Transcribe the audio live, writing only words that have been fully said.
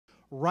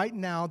right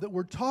now that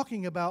we're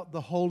talking about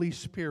the Holy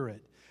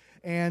Spirit.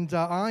 And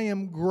I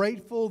am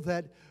grateful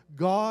that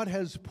God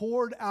has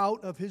poured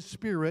out of His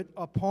Spirit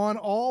upon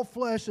all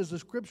flesh, as the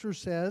Scripture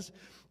says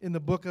in the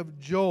book of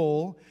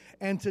Joel.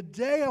 And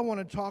today I want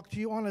to talk to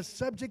you on a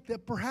subject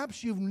that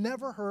perhaps you've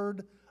never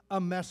heard a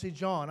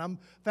message on. In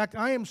fact,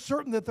 I am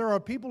certain that there are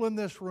people in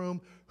this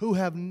room who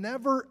have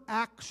never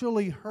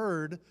actually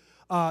heard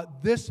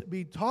this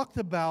be talked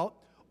about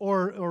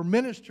or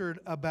ministered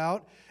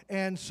about.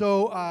 And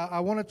so I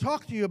want to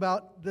talk to you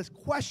about this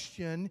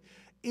question: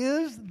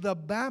 is the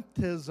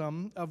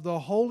baptism of the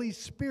Holy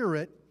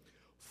Spirit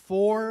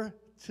for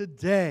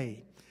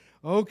today?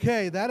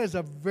 Okay, that is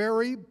a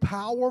very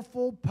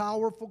powerful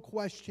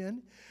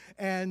question.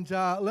 And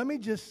let me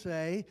just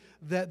say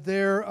that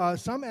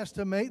some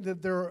estimate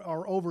that there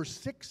are over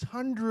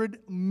 600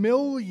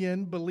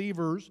 million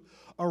believers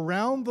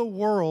around the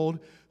world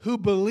who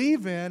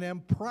believe in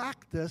and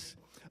practice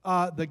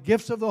the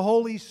gifts of the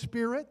Holy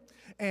Spirit.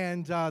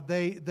 And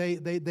they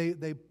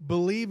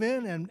believe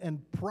in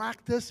and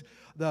practice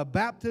the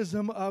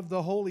baptism of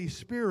the Holy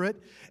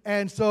Spirit.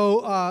 And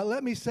so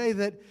let me say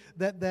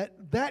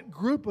that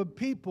group of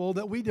people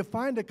that we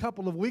defined a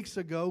couple of weeks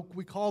ago,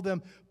 we call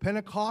them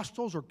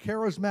Pentecostals or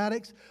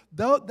Charismatics.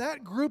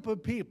 That group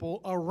of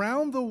people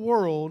around the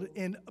world,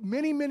 in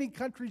many, many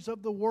countries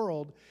of the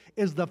world,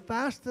 is the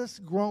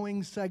fastest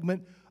growing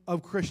segment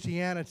of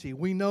Christianity.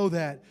 We know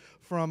that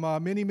from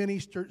many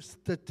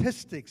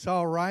statistics,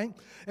 all right?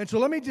 And so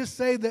let me just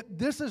say that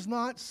this is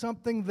not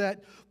something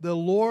that the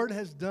Lord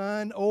has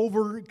done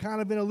over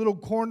kind of in a little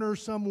corner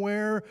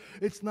somewhere.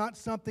 It's not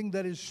something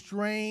that is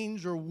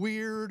strange or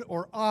weird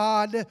or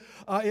odd.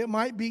 It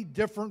might be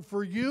different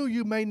for you.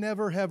 You may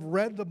never have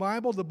read the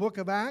Bible, the book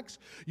of Acts.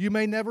 You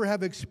may never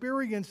have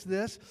experienced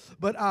this.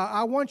 But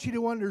I want you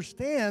to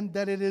understand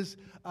that it is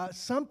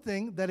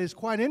something that is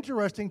quite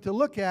interesting to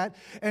look at.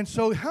 And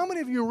so how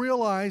many of you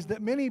realize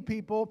that many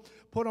people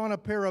put on a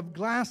pair of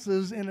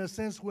glasses, in a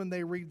sense, when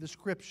they read the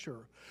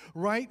Scripture,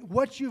 right?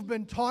 What you've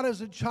been taught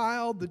as a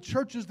child, the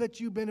churches that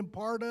you've been a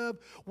part of,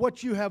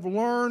 what you have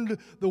learned,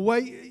 the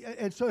way.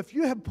 And so if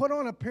you have put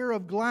on a pair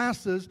of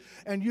glasses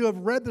and you have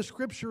read the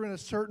Scripture in a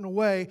certain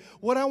way,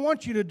 what I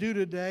want you to do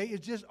today is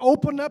just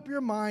open up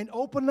your mind,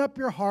 open up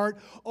your heart,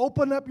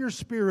 open up your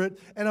spirit,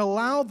 and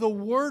allow the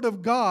Word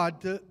of God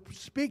to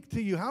speak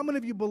to you. How many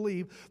of you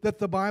believe that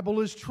the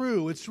Bible is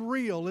true? It's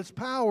real. It's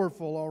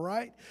powerful, all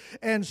right?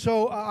 And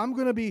so I'm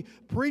going to be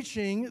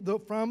preaching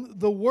from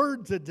the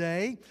Word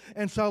today.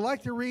 And so I'd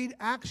like to read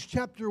Acts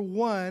chapter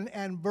 1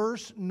 and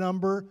verse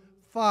number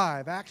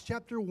 5. Acts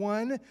chapter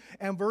 1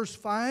 and verse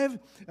 5.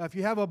 If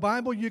you have a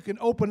Bible, you can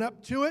open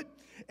up to it.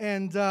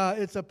 And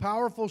it's a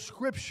powerful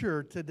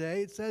scripture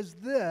today. It says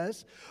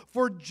this: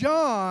 "For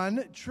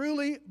John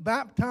truly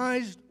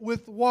baptized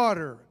with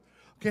water."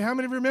 Okay, how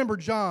many remember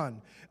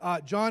John?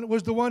 John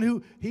was the one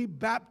who he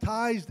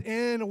baptized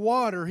in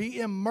water. He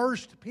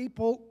immersed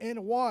people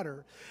in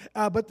water.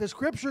 But the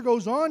scripture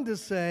goes on to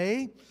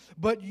say,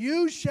 "But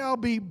you shall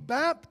be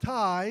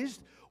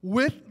baptized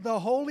with the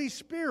Holy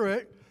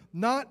Spirit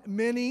not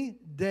many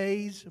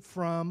days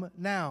from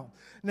now."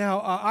 Now,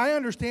 I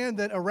understand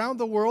that around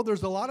the world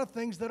there's a lot of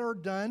things that are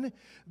done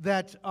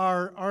that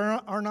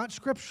are not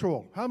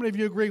scriptural. How many of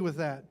you agree with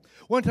that?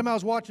 One time I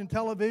was watching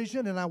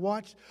television and I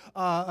watched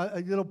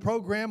a little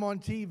program on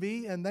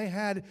TV, and they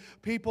had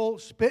people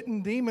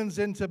spitting demons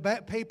into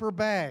paper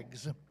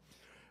bags.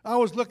 I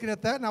was looking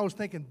at that and I was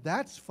thinking,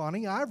 that's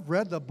funny. I've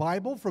read the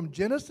Bible from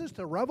Genesis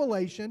to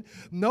Revelation.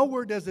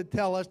 Nowhere does it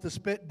tell us to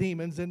spit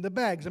demons into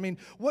bags. I mean,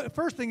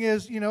 first thing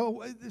is,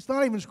 it's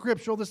not even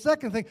scriptural. The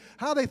second thing,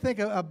 how they think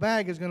a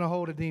bag is going to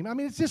hold a demon. I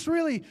mean, it's just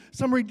really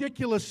some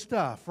ridiculous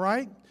stuff,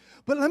 right?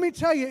 But let me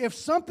tell you, if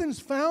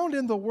something's found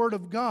in the Word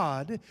of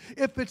God,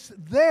 if it's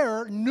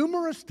there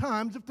numerous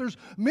times, if there's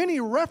many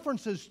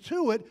references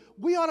to it,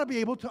 we ought to be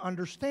able to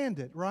understand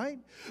it, right?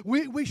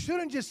 We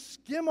shouldn't just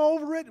skim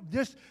over it,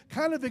 just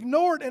kind of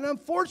ignore it. And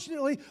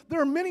unfortunately, there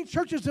are many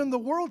churches in the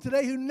world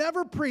today who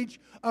never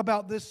preach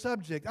about this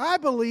subject. I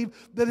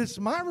believe that it's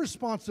my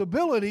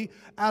responsibility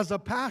as a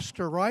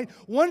pastor, right?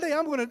 One day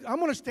I'm going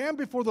to stand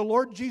before the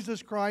Lord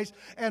Jesus Christ,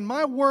 and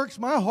my works,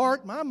 my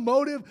heart, my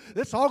motive,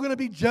 it's all going to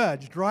be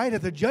judged, right?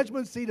 At the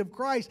judgment seat of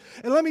Christ.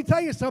 And let me tell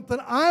you something.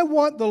 I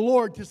want the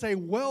Lord to say,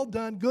 "Well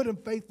done, good and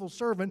faithful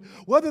servant,"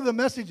 whether the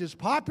message is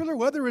popular,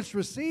 whether it's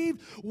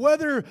received,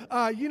 whether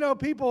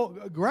people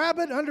grab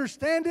it,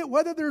 understand it,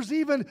 whether there's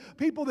even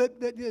people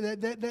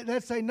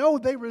that say no,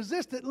 they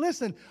resist it.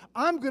 Listen,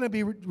 I'm going to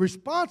be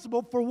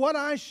responsible for what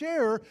I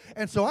share,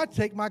 and so I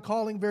take my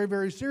calling very,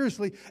 very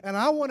seriously, and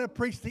I want to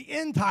preach the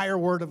entire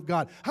Word of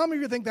God. How many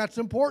of you think that's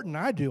important?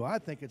 I do. I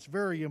think it's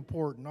very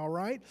important, all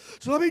right?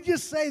 So let me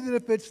just say that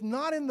if it's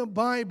not in the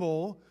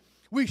Bible,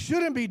 we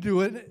shouldn't be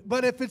doing it,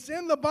 but if it's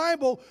in the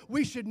Bible,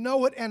 we should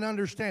know it and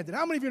understand it.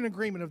 How many of you are in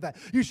agreement of that?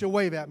 You should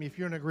wave at me if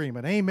you're in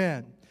agreement.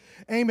 Amen.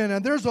 Amen.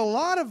 And there's a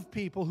lot of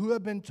people who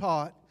have been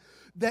taught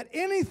that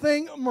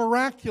anything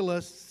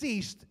miraculous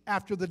ceased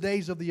after the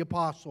days of the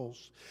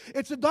apostles.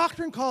 It's a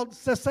doctrine called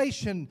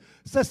cessationism,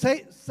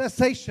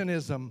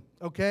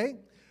 okay?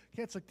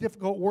 It's a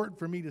difficult word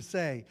for me to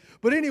say.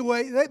 But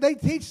anyway, they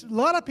teach, a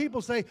lot of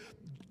people say,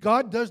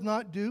 God does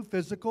not do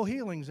physical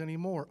healings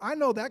anymore. I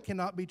know that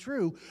cannot be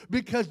true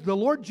because the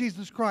Lord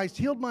Jesus Christ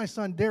healed my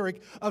son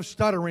Derek of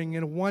stuttering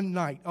in one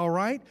night, all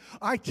right?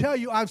 I tell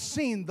you, I've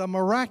seen the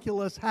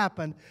miraculous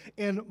happen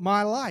in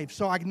my life,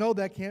 so I know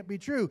that can't be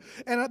true.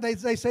 And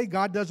they say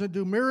God doesn't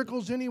do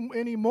miracles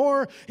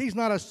anymore. He's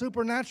not a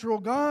supernatural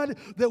God,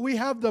 that we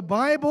have the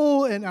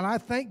Bible, and I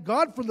thank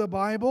God for the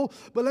Bible.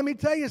 But let me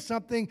tell you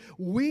something.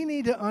 We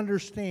need to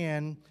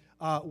understand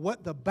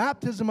what the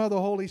baptism of the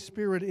Holy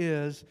Spirit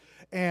is,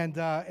 and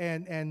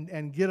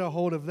get a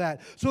hold of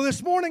that. So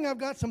this morning I've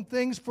got some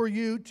things for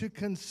you to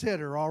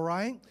consider, all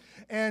right?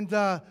 And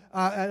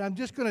I'm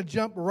just going to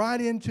jump right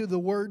into the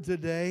Word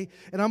today,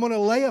 and I'm going to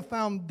lay a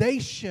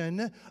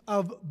foundation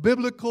of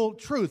biblical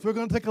truth. We're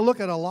going to take a look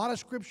at a lot of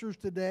scriptures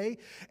today,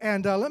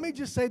 and let me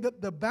just say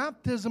that the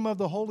baptism of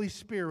the Holy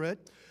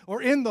Spirit,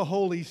 or in the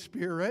Holy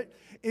Spirit,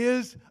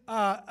 is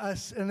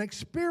an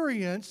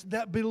experience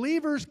that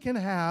believers can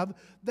have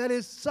that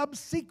is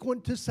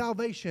subsequent to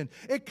salvation.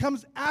 It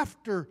comes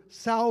after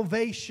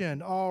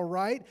salvation, all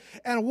right?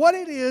 And what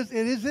it is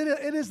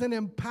an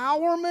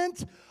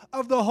empowerment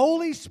of the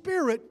Holy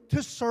Spirit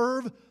to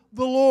serve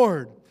the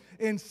Lord.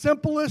 In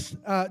simplest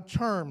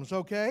terms,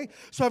 okay?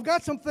 So I've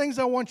got some things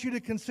I want you to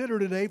consider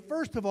today.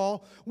 First of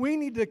all, we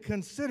need to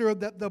consider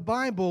that the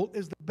Bible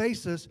is the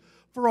basis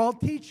for all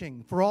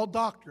teaching, for all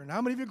doctrine.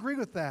 How many of you agree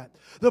with that?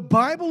 The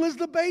Bible is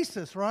the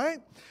basis, right?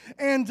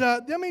 And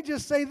let me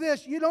just say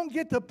this. You don't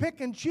get to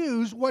pick and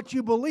choose what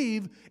you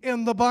believe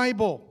in the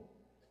Bible,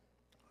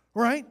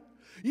 right?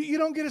 You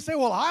don't get to say,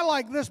 well, I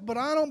like this, but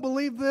I don't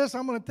believe this.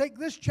 I'm going to take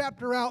this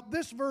chapter out,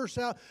 this verse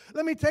out.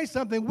 Let me tell you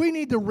something. We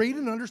need to read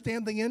and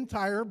understand the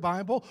entire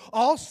Bible,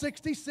 all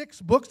 66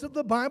 books of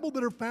the Bible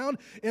that are found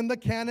in the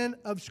canon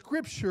of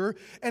Scripture.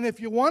 And if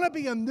you want to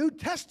be a New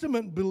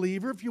Testament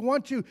believer, if you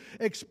want to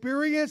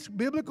experience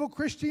biblical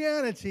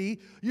Christianity,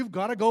 you've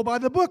got to go by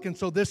the book. And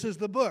so this is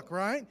the book,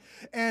 right?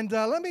 And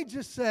let me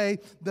just say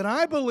that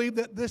I believe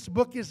that this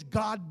book is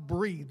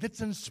God-breathed.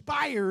 It's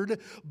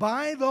inspired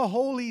by the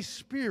Holy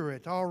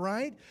Spirit. All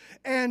right?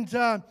 And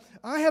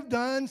I have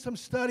done some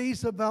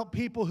studies about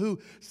people who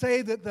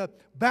say that the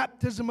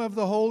baptism of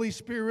the Holy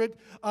Spirit,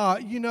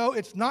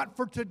 it's not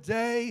for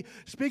today.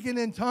 Speaking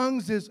in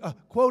tongues is,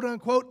 quote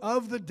unquote,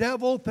 of the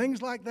devil,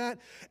 things like that.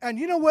 And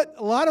you know what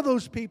a lot of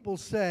those people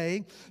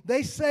say?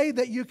 They say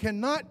that you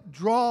cannot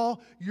draw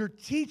your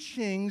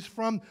teachings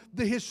from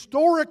the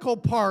historical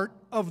part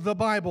of the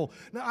Bible.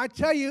 Now, I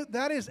tell you,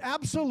 that is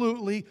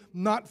absolutely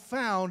not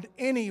found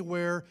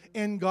anywhere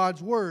in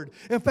God's Word.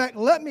 In fact,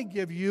 let me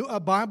give you a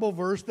Bible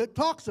verse that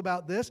talks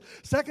about this.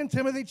 2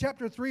 Timothy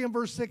chapter 3 and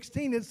verse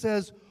 16, it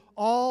says,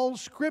 all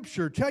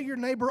Scripture. Tell your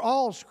neighbor,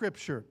 all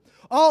Scripture.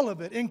 All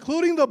of it,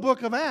 including the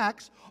book of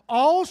Acts,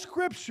 all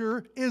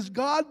Scripture is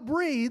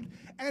God-breathed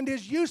and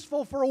is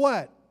useful for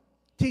what?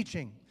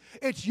 Teaching.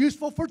 It's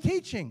useful for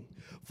teaching,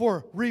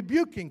 for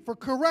rebuking, for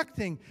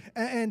correcting,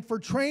 and for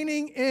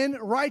training in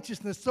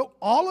righteousness. So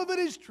all of it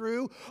is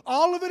true,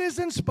 all of it is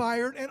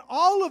inspired, and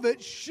all of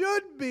it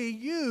should be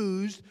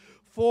used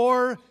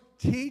for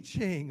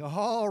teaching.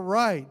 All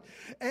right.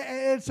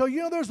 And so,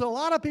 there's a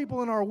lot of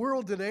people in our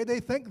world today, they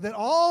think that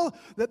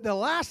the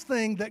last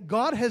thing that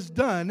God has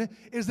done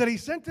is that He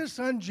sent His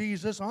Son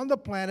Jesus on the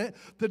planet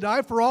to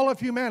die for all of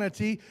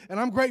humanity, and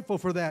I'm grateful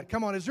for that.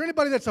 Come on, is there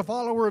anybody that's a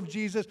follower of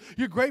Jesus?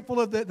 You're grateful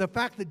of the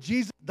fact that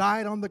Jesus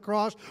died on the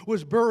cross,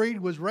 was buried,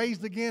 was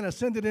raised again,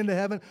 ascended into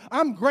heaven.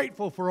 I'm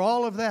grateful for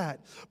all of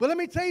that. But let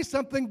me tell you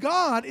something.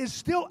 God is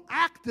still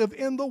active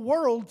in the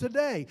world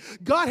today.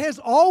 God has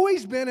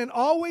always been and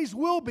always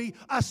will be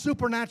a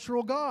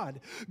supernatural God.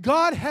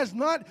 God has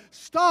not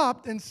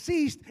stopped and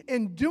ceased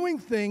in doing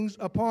things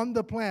upon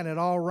the planet,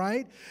 all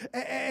right?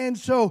 And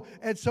so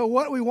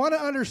what we want to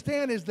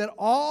understand is that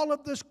all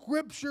of the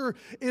Scripture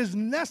is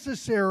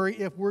necessary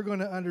if we're going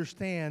to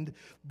understand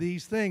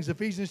these things.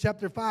 Ephesians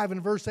chapter 5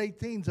 and verse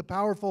 18 is a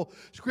powerful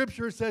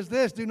Scripture. It says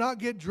this, do not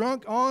get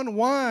drunk on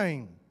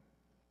wine.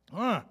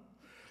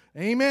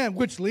 Amen.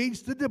 Which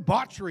leads to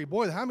debauchery.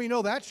 Boy, how many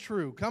know that's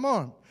true? Come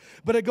on.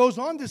 But it goes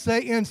on to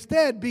say,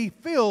 instead, be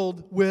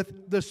filled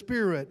with the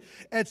Spirit.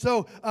 And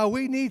so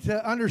we need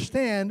to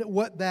understand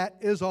what that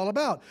is all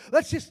about.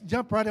 Let's just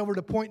jump right over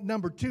to point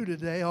number 2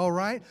 today, all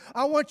right?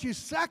 I want you,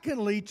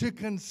 secondly, to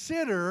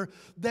consider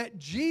that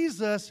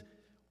Jesus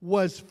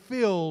was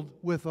filled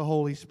with the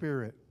Holy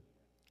Spirit.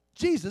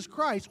 Jesus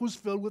Christ was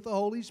filled with the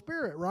Holy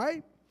Spirit,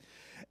 right?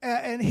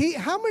 And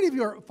how many of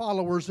you are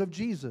followers of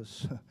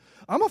Jesus?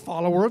 I'm a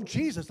follower of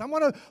Jesus. I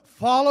want to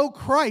follow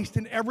Christ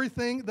in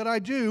everything that I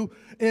do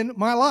in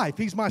my life.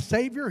 He's my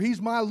Savior.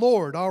 He's my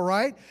Lord, all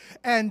right?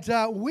 And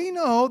we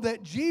know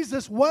that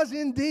Jesus was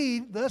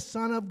indeed the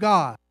Son of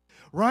God,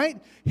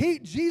 right?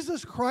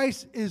 Jesus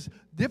Christ is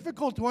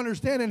difficult to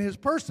understand in His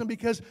person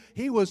because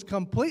He was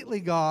completely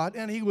God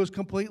and He was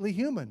completely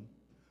human,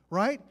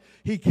 right?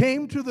 He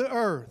came to the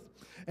earth.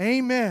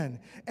 Amen.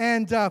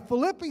 And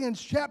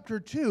Philippians chapter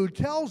 2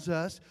 tells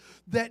us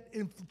that,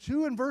 in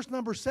 2 and verse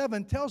number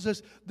 7, tells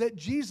us that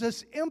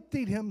Jesus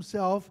emptied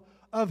himself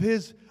of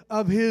his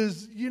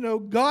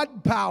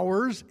God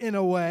powers in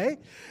a way.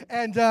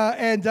 And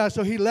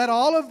so he let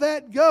all of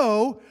that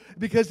go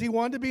because he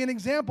wanted to be an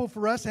example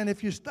for us. And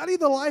if you study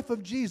the life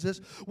of Jesus,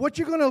 what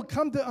you're going to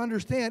come to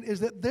understand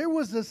is that there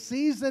was a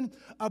season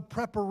of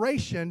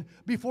preparation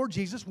before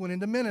Jesus went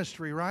into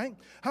ministry, right?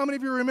 How many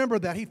of you remember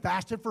that? He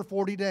fasted for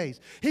 40 days.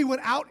 He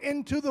went out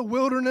into the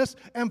wilderness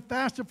and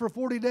fasted for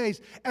 40 days.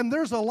 And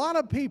there's a lot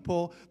of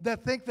people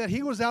that think that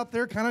he was out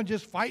there kind of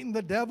just fighting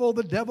the devil.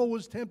 The devil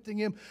was tempting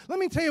him. Let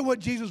me tell you what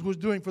Jesus was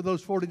doing for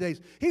those 40 days.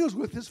 He was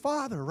with his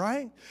Father,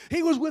 right?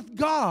 He was with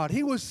God.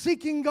 He was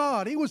seeking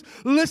God. He was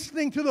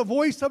listening to the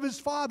voice of his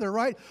Father,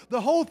 right?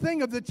 The whole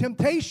thing of the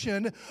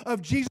temptation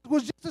of Jesus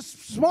was just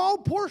a small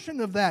portion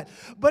of that.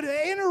 But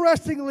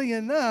interestingly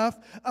enough,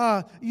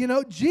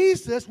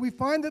 Jesus, we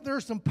find that there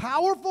are some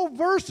powerful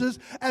verses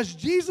as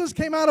Jesus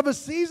came out of a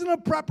season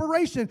of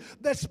preparation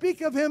that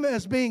speak of him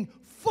as being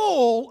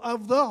full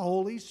of the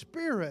Holy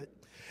Spirit.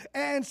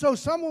 And so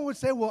someone would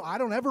say, well, I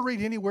don't ever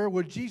read anywhere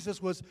where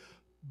Jesus was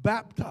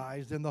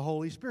baptized in the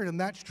Holy Spirit. And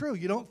that's true.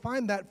 You don't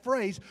find that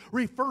phrase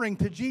referring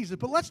to Jesus.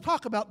 But let's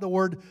talk about the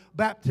word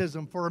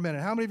baptism for a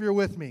minute. How many of you are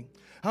with me?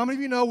 How many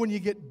of you know when you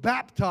get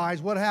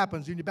baptized, what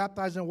happens? When you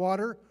baptize in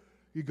water,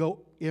 you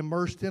go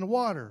immersed in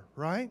water,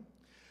 right?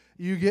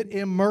 You get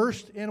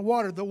immersed in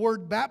water. The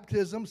word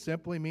baptism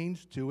simply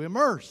means to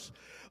immerse.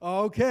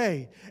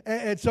 Okay,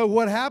 and so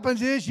what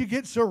happens is you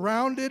get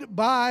surrounded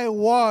by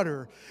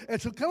water.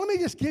 And so let me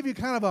just give you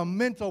kind of a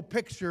mental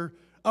picture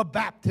of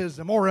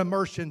baptism or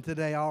immersion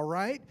today, all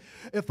right?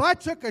 If I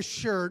took a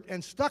shirt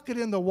and stuck it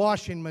in the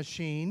washing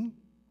machine,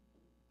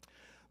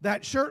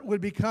 that shirt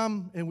would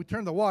become, and we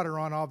turn the water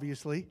on,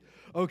 obviously,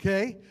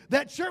 okay?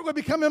 That shirt would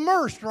become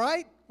immersed,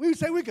 right? We would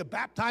say we could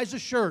baptize a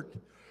shirt.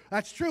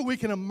 That's true. We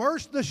can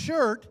immerse the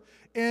shirt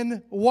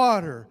in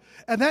water.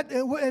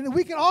 And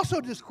we can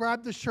also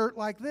describe the shirt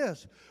like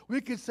this.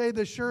 We could say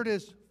the shirt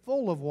is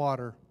full of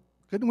water.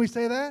 Couldn't we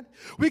say that?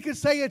 We could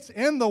say it's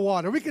in the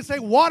water. We could say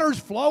water's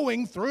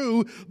flowing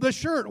through the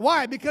shirt.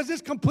 Why? Because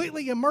it's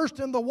completely immersed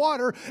in the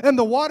water, and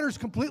the water's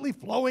completely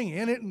flowing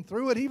in it and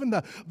through it. Even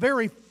the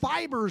very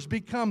fibers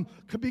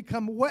could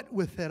become wet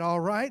with it,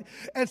 all right?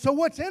 And so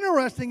what's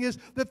interesting is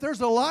that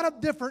there's a lot of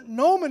different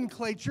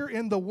nomenclature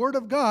in the Word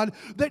of God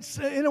that,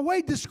 in a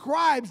way,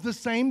 describes the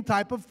same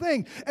type of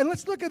thing. And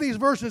let's look at these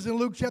verses in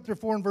Luke chapter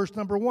 4 and verse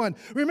number 1.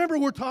 Remember,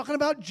 we're talking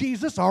about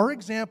Jesus, our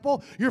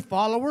example. You're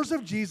followers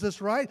of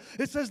Jesus, right?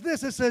 It says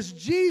this, it says,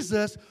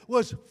 Jesus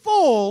was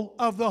full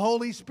of the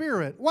Holy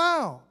Spirit.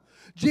 Wow.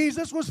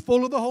 Jesus was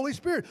full of the Holy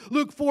Spirit.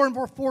 Luke 4 and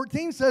verse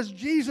 14 says,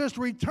 Jesus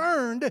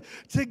returned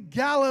to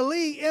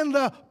Galilee in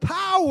the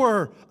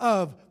power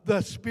of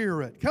the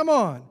Spirit. Come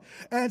on.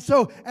 And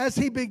so as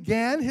he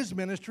began his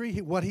ministry,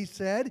 what he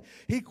said,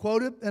 he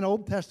quoted an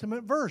Old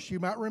Testament verse. You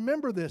might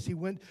remember this. He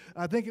went,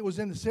 I think it was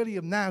in the city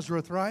of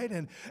Nazareth, right?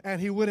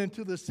 And he went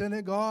into the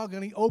synagogue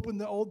and he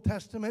opened the Old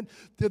Testament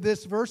to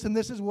this verse. And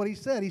this is what he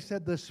said. He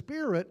said, the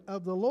Spirit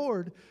of the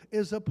Lord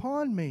is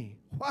upon me.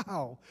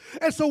 Wow.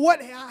 And so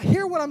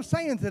hear what I'm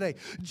saying today.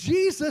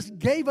 Jesus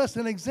gave us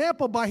an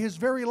example by his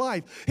very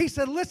life. He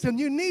said, listen,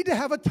 you need to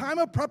have a time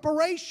of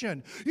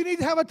preparation. You need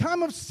to have a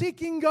time of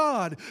seeking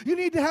God. You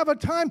need to have a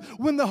time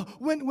when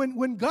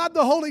God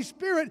the Holy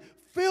Spirit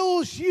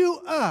fills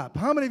you up.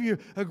 How many of you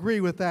agree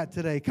with that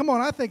today? Come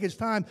on, I think it's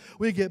time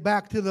we get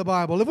back to the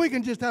Bible. If we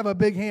can just have a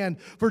big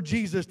hand for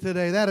Jesus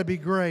today, that'd be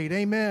great.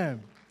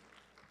 Amen.